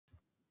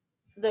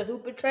The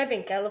Hupa tribe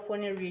in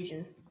California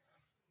region.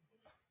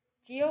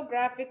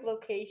 Geographic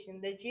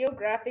location. The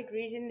geographic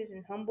region is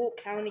in Humboldt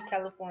County,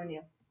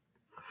 California.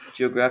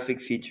 Geographic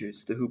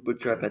features. The Hupa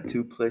tribe had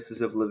two places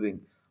of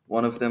living.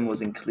 One of them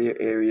was in clear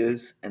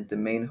areas, and the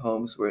main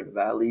homes were in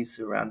valleys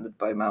surrounded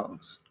by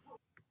mountains.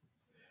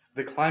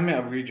 The climate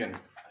of region.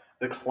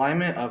 The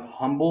climate of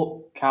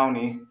Humboldt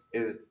County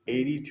is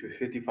 80 to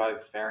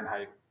 55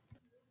 Fahrenheit.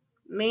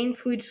 Main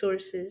food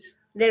sources.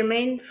 Their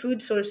main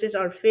food sources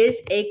are fish,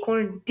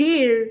 acorn,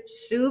 deer,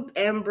 soup,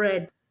 and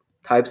bread.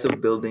 Types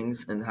of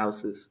buildings and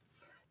houses.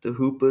 The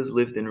Hupas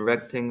lived in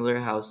rectangular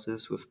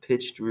houses with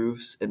pitched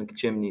roofs and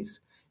chimneys.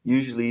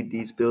 Usually,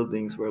 these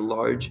buildings were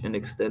large and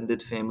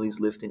extended families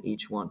lived in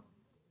each one.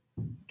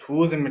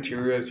 Tools and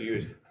materials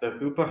used. The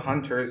Hupa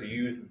hunters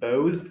used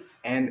bows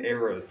and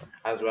arrows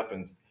as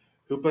weapons.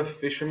 Hupa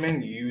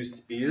fishermen used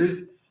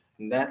spears,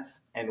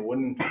 nets, and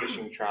wooden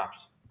fishing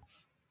traps.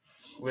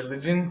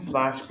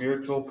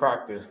 Religion/spiritual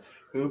practice.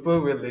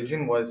 Hupa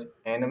religion was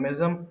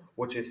animism,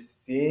 which is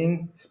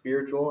seeing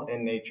spiritual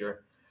in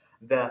nature.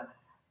 The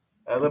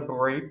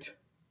elaborate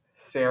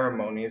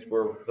ceremonies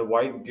were the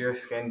white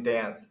deerskin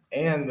dance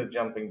and the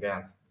jumping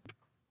dance.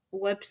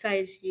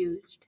 Websites used.